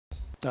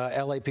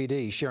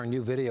LAPD sharing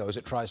new videos.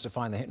 It tries to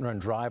find the hit-and-run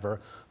driver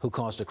who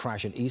caused a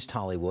crash in East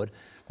Hollywood.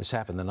 This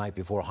happened the night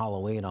before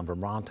Halloween on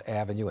Vermont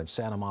Avenue and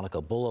Santa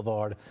Monica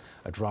Boulevard.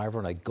 A driver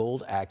in a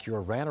gold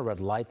Acura ran a red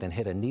light, then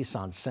hit a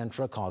Nissan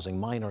Sentra, causing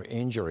minor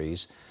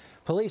injuries.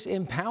 Police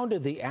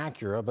impounded the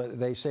Acura, but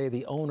they say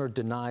the owner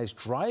denies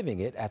driving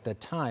it at the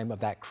time of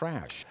that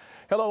crash.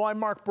 Hello, I'm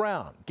Mark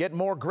Brown. Get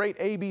more great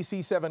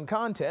ABC7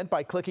 content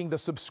by clicking the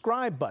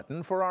subscribe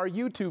button for our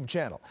YouTube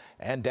channel.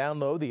 And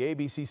download the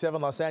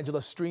ABC7 Los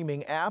Angeles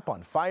streaming app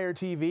on Fire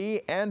TV,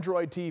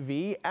 Android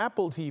TV,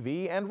 Apple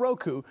TV, and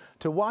Roku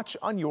to watch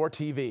on your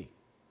TV.